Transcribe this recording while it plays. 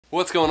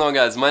What's going on,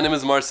 guys? My name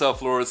is Marcel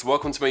Flores.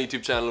 Welcome to my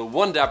YouTube channel,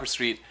 One Dapper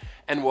Street,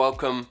 and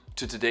welcome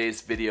to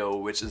today's video,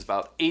 which is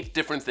about 8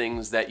 different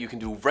things that you can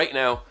do right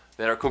now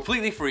that are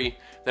completely free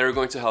that are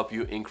going to help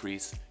you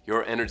increase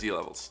your energy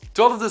levels.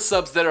 To all of the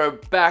subs that are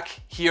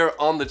back here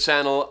on the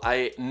channel,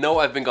 I know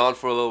I've been gone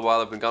for a little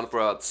while. I've been gone for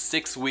about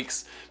 6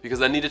 weeks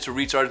because I needed to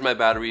recharge my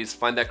batteries,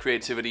 find that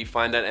creativity,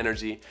 find that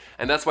energy,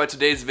 and that's why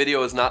today's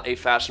video is not a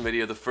fashion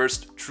video. The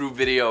first true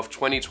video of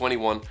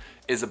 2021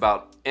 is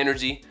about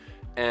energy.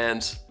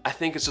 And I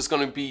think it's just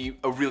going to be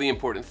a really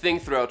important thing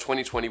throughout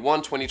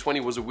 2021. 2020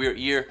 was a weird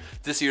year.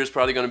 This year is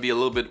probably going to be a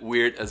little bit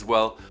weird as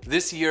well.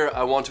 This year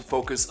I want to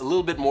focus a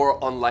little bit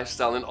more on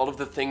lifestyle and all of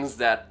the things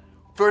that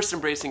first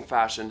embracing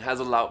fashion has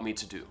allowed me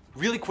to do.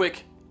 Really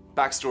quick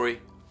backstory.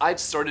 I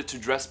started to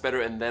dress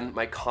better and then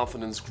my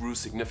confidence grew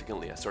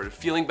significantly. I started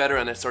feeling better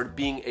and I started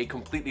being a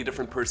completely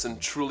different person,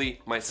 truly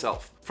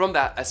myself. From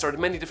that, I started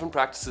many different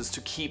practices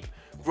to keep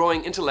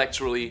growing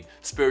intellectually,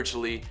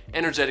 spiritually,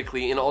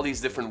 energetically in all these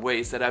different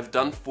ways that I've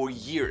done for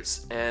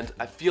years. And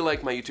I feel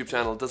like my YouTube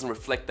channel doesn't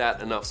reflect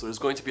that enough. So there's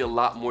going to be a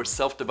lot more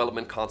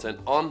self-development content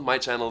on my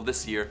channel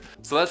this year.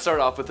 So let's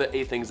start off with the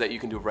 8 things that you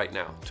can do right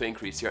now to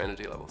increase your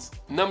energy levels.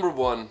 Number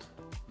 1,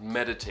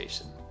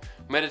 meditation.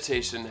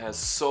 Meditation has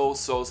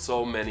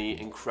so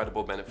many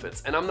incredible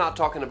benefits. And I'm not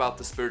talking about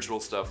the spiritual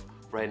stuff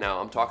right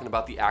now. I'm talking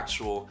about the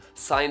actual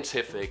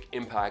scientific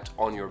impact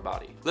on your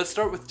body. Let's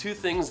start with 2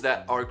 things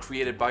that are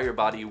created by your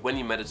body when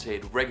you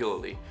meditate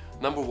regularly.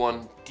 Number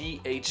 1,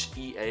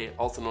 DHEA,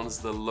 also known as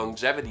the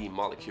longevity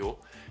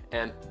molecule,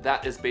 and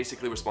that is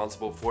basically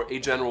responsible for a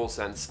general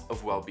sense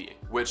of well-being,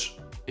 which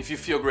if you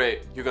feel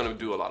great, you're gonna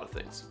do a lot of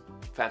things.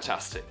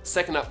 Fantastic.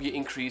 Second up, you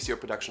increase your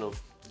production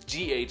of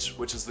GH,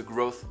 which is the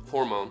growth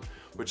hormone,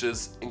 which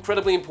is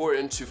incredibly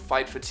important to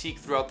fight fatigue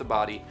throughout the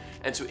body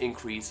and to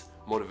increase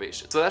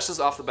motivation. So that's just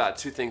off the bat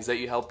 2 things that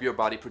you help your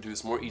body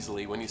produce more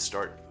easily when you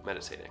start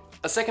meditating.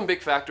 A second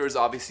big factor is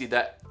obviously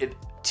that it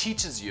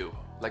teaches you,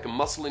 like a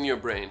muscle in your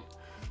brain,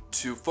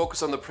 to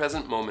focus on the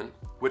present moment,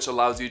 which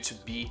allows you to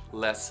be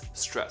less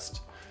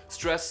stressed.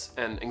 Stress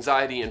and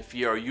anxiety and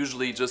fear are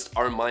usually just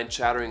our mind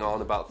chattering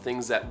on about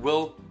things that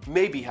will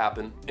maybe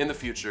happen in the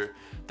future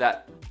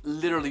that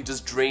literally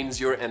just drains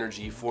your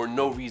energy for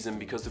no reason,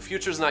 because the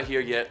future's not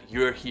here yet,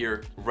 you're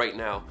here right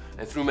now.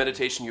 And through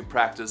meditation you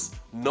practice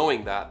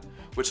knowing that,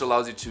 which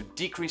allows you to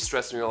decrease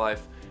stress in your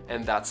life,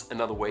 and that's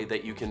another way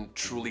that you can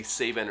truly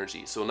save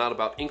energy. So not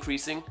about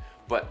increasing,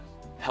 but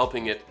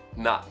helping it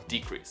not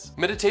decrease.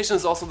 Meditation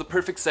is also the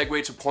perfect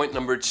segue to point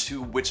number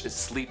 2, which is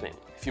sleeping.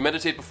 If you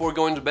meditate before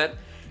going to bed,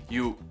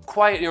 you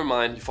quiet your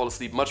mind, you fall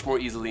asleep much more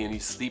easily, and you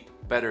sleep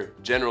better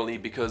generally,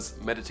 because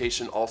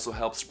meditation also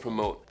helps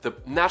promote the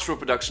natural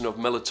production of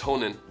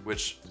melatonin,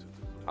 which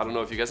I don't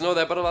know if you guys know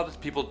that, but a lot of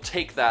people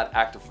take that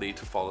actively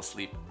to fall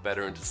asleep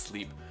better and to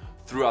sleep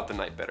throughout the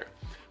night better.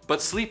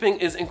 But sleeping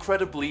is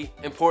incredibly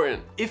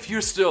important. If you're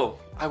still,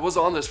 I was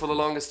on this for the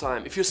longest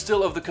time, if you're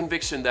still of the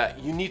conviction that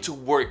you need to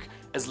work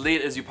as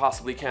late as you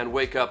possibly can,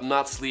 wake up,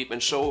 not sleep,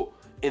 and show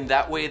in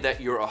that way that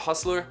you're a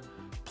hustler,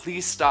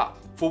 please stop.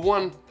 For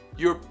one,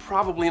 you're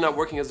probably not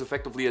working as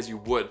effectively as you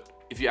would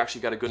if you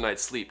actually got a good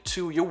night's sleep.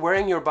 2, you're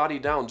wearing your body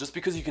down. Just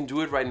because you can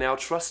do it right now,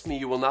 trust me,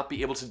 you will not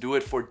be able to do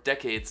it for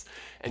decades,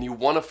 and you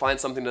want to find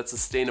something that's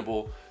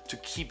sustainable to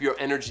keep your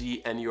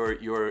energy and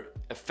your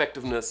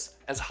effectiveness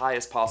as high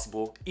as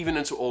possible, even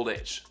into old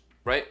age,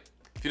 right?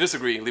 If you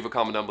disagree, leave a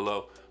comment down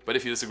below, but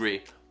if you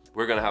disagree,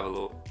 we're gonna have a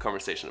little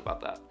conversation about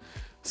that.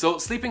 So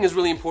sleeping is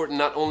really important,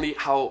 not only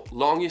how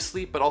long you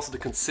sleep, but also the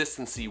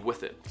consistency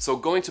with it. So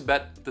going to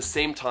bed the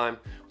same time,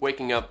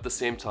 waking up the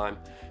same time,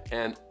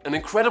 and an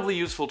incredibly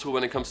useful tool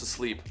when it comes to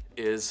sleep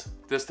is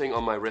this thing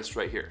on my wrist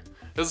right here.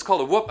 This is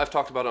called a Whoop. I've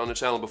talked about it on the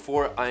channel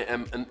before. I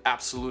am an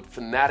absolute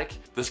fanatic.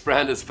 This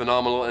brand is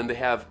phenomenal, and they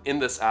have in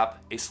this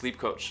app a sleep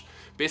coach.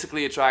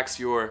 Basically, it tracks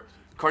your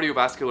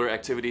cardiovascular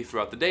activity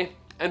throughout the day,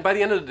 and by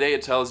the end of the day,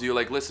 it tells you,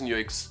 like, listen,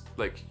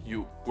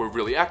 you were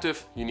really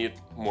active, you need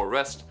more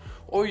rest,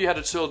 or you had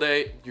a chill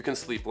day, you can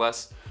sleep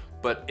less.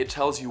 But it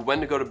tells you when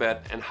to go to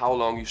bed and how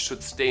long you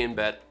should stay in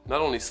bed.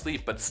 Not only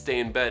sleep, but stay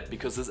in bed,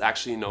 because this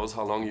actually knows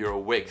how long you're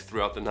awake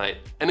throughout the night.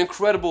 An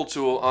incredible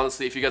tool,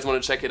 honestly. If you guys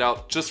want to check it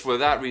out just for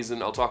that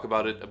reason, I'll talk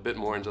about it a bit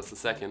more in just a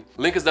second.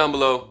 Link is down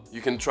below.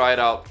 You can try it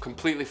out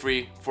completely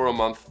free for a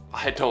month.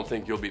 I don't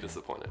think you'll be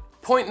disappointed.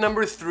 Point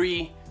number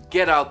 3,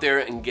 get out there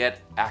and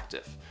get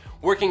active.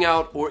 Working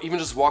out or even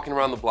just walking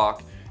around the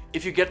block,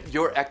 if you get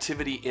your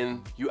activity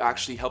in, you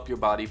actually help your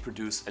body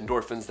produce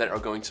endorphins that are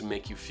going to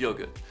make you feel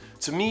good.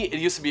 To me, it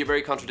used to be a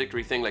very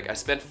contradictory thing. Like, I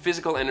spent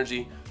physical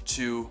energy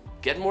to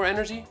get more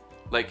energy.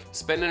 Like,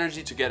 spend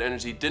energy to get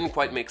energy didn't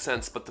quite make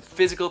sense, but the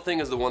physical thing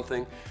is the one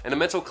thing, and the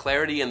mental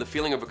clarity and the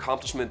feeling of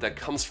accomplishment that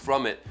comes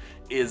from it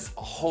is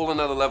a whole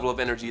another level of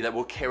energy that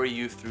will carry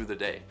you through the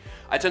day.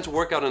 I tend to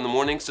work out in the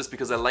mornings just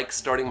because I like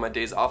starting my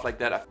days off like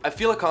that. I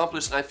feel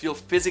accomplished and I feel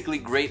physically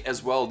great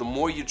as well. The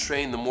more you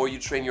train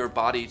your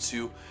body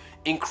to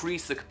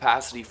increase the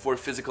capacity for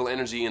physical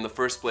energy in the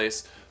first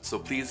place. So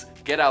please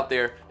get out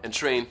there and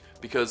train,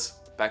 because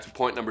back to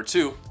point number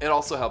 2, it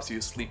also helps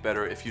you sleep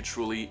better if you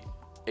truly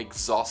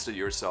exhausted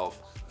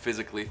yourself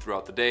physically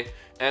throughout the day.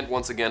 And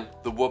once again,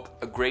 the Whoop,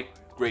 a great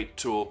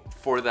tool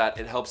for that.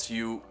 It helps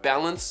you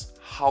balance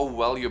how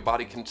well your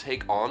body can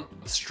take on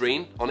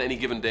strain on any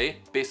given day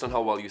based on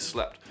how well you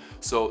slept.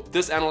 So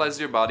this analyzes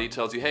your body,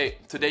 tells you, hey,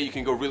 today you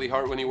can go really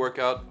hard when you work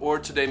out, or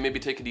today maybe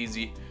take it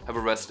easy, have a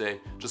rest day,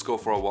 just go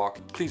for a walk.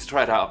 Please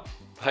try it out.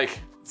 Like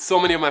so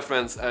many of my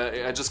friends,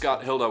 I just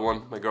got Hilda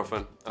one, my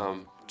girlfriend,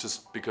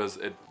 just because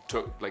it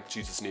took, like,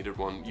 Jesus needed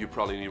one, you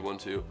probably need one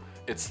too.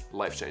 It's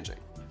life-changing.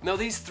 Now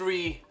these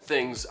 3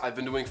 things I've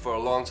been doing for a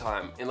long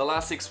time. In the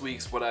last 6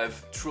 weeks, what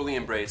I've truly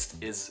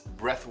embraced is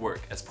breath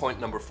work as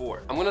point number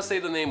 4. I'm gonna say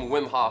the name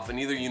Wim Hof, and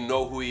either you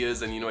know who he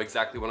is and you know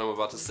exactly what I'm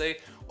about to say,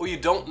 or you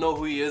don't know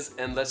who he is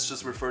and let's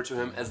just refer to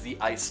him as the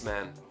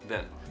Iceman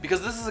then.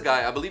 Because this is a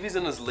guy, I believe he's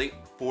in his late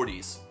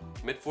 40s,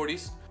 mid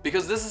 40s?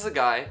 Because this is a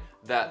guy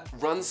that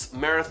runs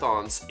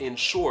marathons in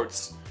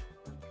shorts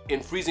in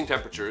freezing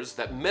temperatures,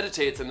 that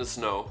meditates in the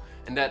snow,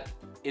 and that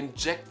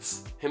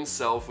injects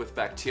himself with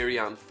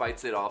bacteria and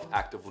fights it off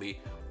actively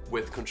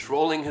with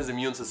controlling his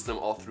immune system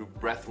all through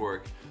breath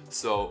work.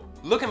 So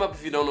look him up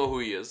if you don't know who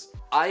he is.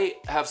 I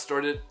have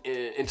started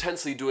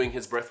intensely doing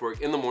his breath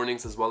work in the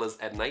mornings as well as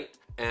at night,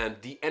 and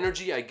the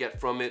energy I get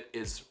from it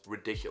is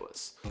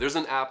ridiculous. There's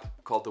an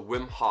app called the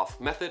Wim Hof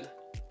Method,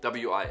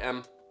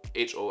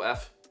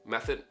 W-I-M-H-O-F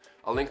method.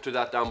 I'll link to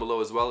that down below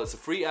as well. It's a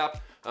free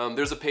app.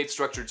 There's a paid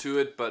structure to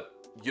it, but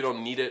you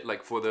don't need it,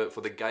 like for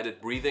the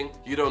guided breathing.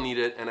 You don't need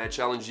it, and I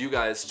challenge you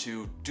guys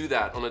to do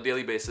that on a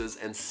daily basis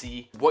and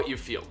see what you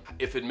feel.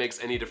 If it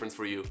makes any difference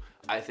for you,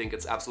 I think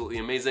it's absolutely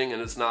amazing,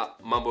 and it's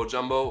not mumbo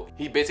jumbo.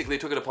 He basically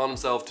took it upon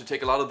himself to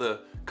take a lot of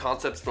the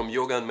concepts from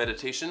yoga and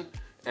meditation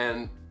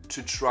and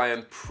to try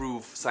and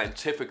prove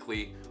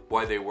scientifically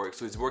why they work.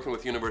 So he's working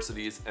with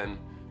universities, and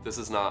this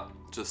is not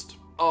just,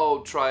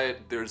 oh, try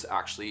it. There's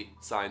actually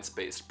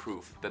science-based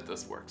proof that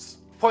this works.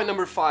 Point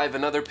number 5,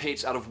 another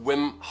page out of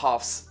Wim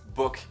Hof's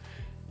book,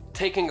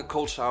 taking a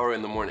cold shower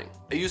in the morning.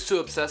 I used to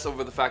obsess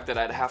over the fact that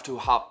I'd have to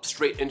hop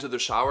straight into the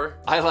shower.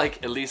 I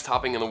like at least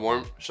hopping in a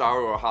warm shower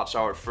or a hot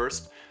shower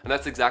first, and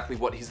that's exactly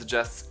what he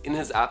suggests in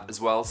his app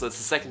as well. So it's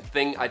the second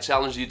thing I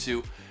challenge you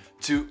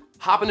to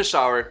hop in the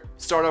shower,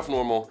 start off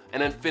normal,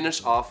 and then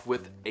finish off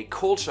with a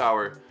cold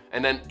shower,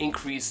 and then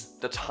increase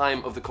the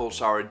time of the cold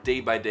shower day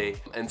by day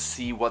and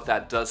see what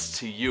that does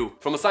to you.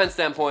 From a science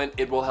standpoint,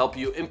 it will help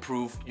you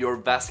improve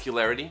your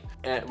vascularity,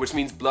 which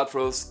means blood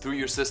flows through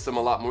your system a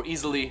lot more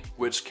easily,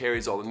 which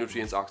carries all the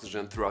nutrients,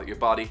 oxygen throughout your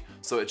body.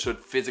 So it should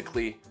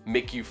physically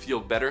make you feel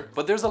better.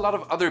 But there's a lot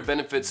of other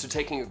benefits to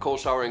taking a cold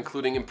shower,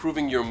 including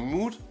improving your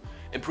mood,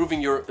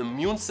 improving your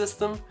immune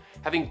system,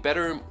 having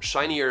better,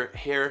 shinier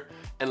hair,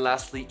 and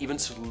lastly, even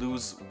to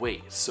lose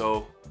weight.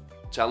 So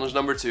challenge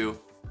number 2,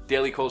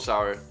 daily cold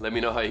shower. Let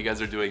me know how you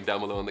guys are doing down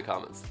below in the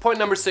comments. Point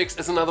number 6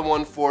 is another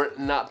one for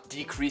not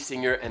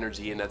decreasing your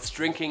energy, and that's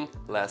drinking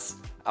less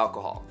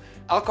alcohol.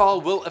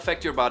 Alcohol will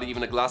affect your body,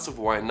 even a glass of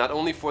wine, not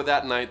only for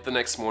that night, the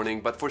next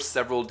morning, but for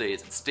several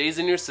days. It stays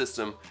in your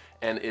system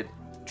and it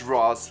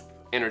draws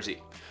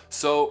energy.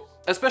 So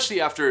especially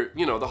after,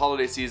 you know, the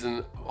holiday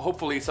season,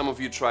 hopefully some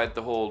of you tried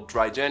the whole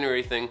dry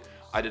January thing.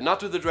 I did not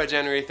do the dry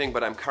January thing,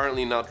 but I'm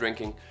currently not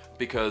drinking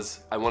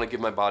because I want to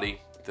give my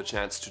body the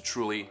chance to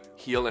truly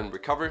heal and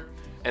recover.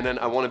 And then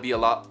I want to be a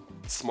lot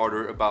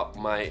smarter about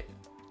my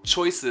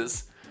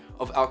choices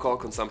of alcohol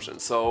consumption.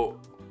 So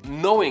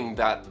knowing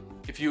that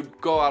if you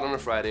go out on a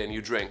Friday and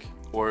you drink,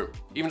 or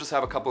even just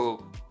have a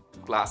couple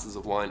glasses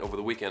of wine over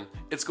the weekend,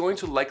 it's going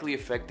to likely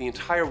affect the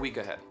entire week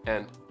ahead.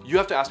 And you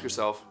have to ask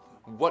yourself,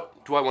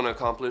 what do I want to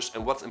accomplish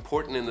and what's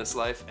important in this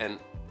life, and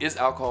is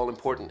alcohol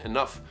important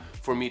enough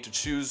for me to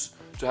choose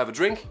to have a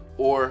drink,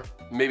 or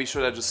maybe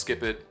should I just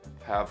skip it,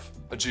 have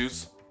a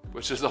juice,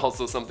 which is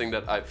also something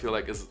that I feel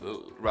like is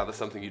rather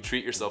something you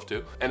treat yourself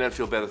to, and then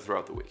feel better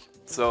throughout the week.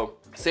 So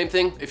same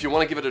thing, if you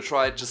want to give it a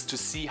try just to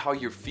see how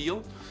you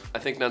feel, I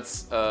think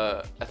that's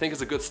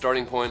is a good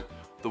starting point.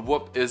 The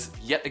Whoop is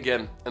yet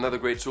again another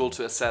great tool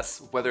to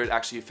assess whether it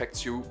actually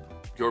affects your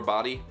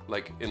body,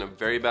 like in a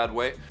very bad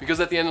way. Because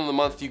at the end of the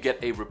month you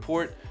get a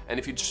report, and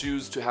if you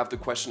choose to have the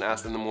question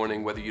asked in the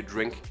morning whether you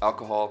drink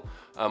alcohol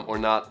or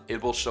not,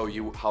 it will show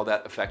you how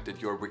that affected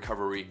your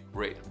recovery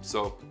rate.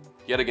 So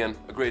yet again,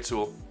 a great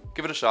tool.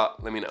 Give it a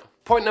shot, let me know.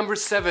 Point number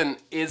 7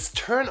 is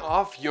turn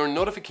off your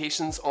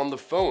notifications on the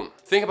phone.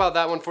 Think about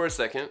that one for a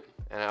second,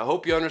 and I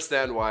hope you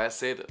understand why I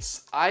say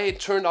this. I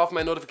turned off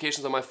my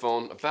notifications on my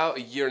phone about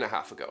 1.5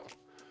 years ago.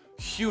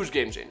 Huge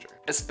game changer.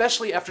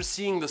 Especially after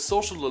seeing The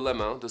Social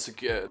Dilemma,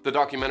 the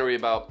documentary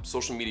about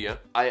social media,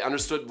 I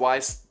understood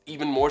why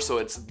even more so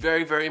it's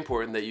very, very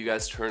important that you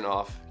guys turn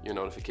off your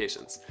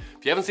notifications.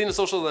 If you haven't seen The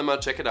Social Dilemma,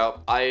 check it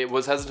out. I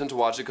was hesitant to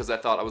watch it because I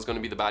thought I was going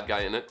to be the bad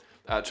guy in it.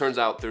 Turns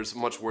out there's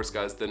much worse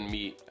guys than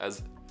me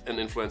as an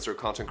influencer,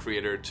 content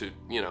creator, to,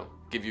 you know,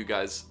 give you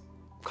guys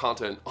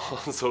content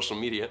on social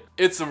media.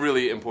 It's a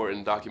really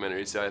important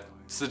documentary, so I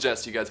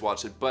suggest you guys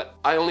watch it. But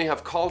I only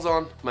have calls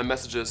on, my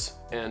messages,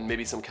 and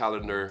maybe some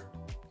calendar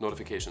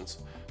notifications,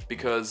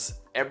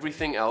 because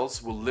everything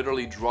else will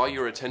literally draw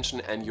your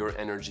attention and your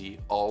energy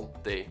all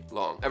day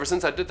long. Ever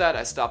since I did that,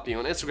 I stopped being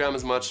on Instagram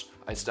as much,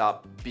 I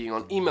stopped being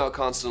on email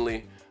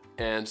constantly,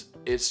 and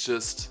it's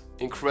just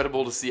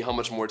incredible to see how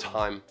much more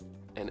time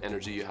and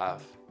energy you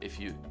have if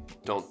you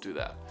don't do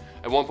that.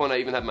 At one point I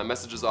even had my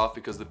messages off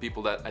because the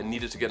people that I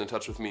needed to get in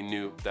touch with me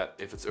knew that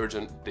if it's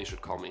urgent, they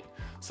should call me.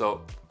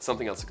 So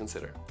something else to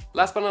consider.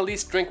 Last but not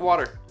least, drink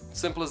water.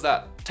 Simple as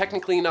that.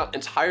 Technically not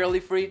entirely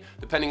free,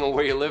 depending on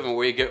where you live and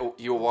where you get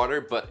your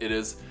water, but it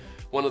is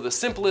one of the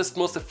simplest,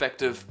 most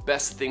effective,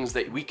 best things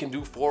that we can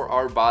do for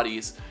our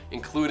bodies,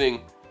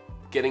 including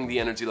getting the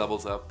energy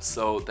levels up.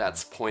 So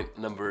that's point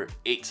number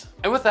 8.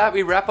 And with that,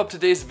 we wrap up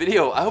today's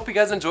video. I hope you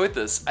guys enjoyed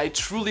this. I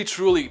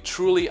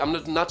truly, I'm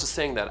not just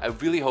saying that, I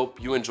really hope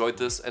you enjoyed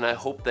this, and I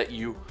hope that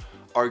you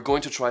are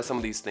going to try some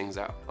of these things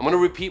out. I'm gonna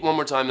repeat one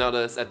more time now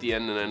that it's at the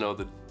end, and I know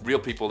the real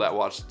people that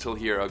watched till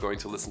here are going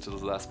to listen to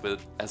the last bit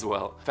as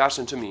well.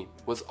 Fashion to me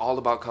was all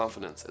about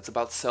confidence. It's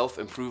about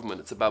self-improvement.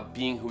 It's about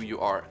being who you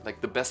are,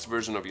 like the best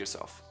version of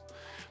yourself.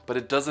 But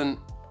it doesn't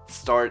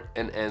start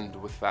and end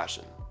with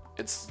fashion.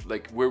 It's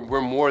like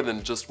we're more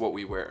than just what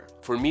we wear.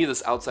 For me,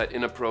 this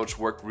outside-in approach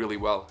worked really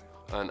well.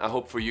 And I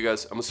hope for you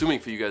guys, I'm assuming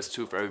for you guys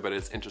too, for everybody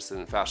that's interested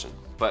in fashion.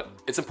 But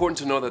it's important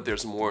to know that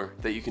there's more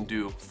that you can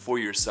do for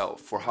yourself,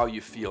 for how you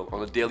feel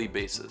on a daily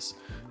basis.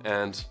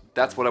 And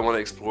that's what I want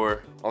to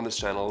explore on this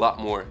channel a lot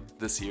more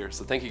this year.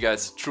 So thank you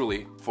guys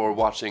truly for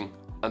watching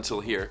until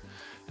here.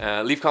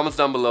 Leave comments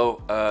down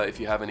below if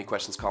you have any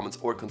questions, comments,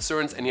 or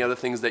concerns, any other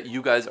things that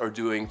you guys are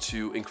doing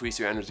to increase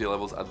your energy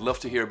levels. I'd love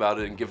to hear about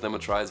it and give them a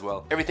try as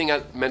well. Everything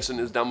I mentioned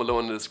is down below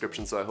in the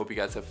description, so I hope you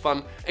guys have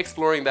fun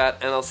exploring that,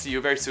 and I'll see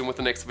you very soon with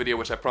the next video,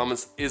 which I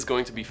promise is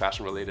going to be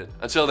fashion related.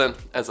 Until then,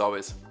 as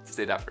always,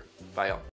 stay dapper. Bye y'all.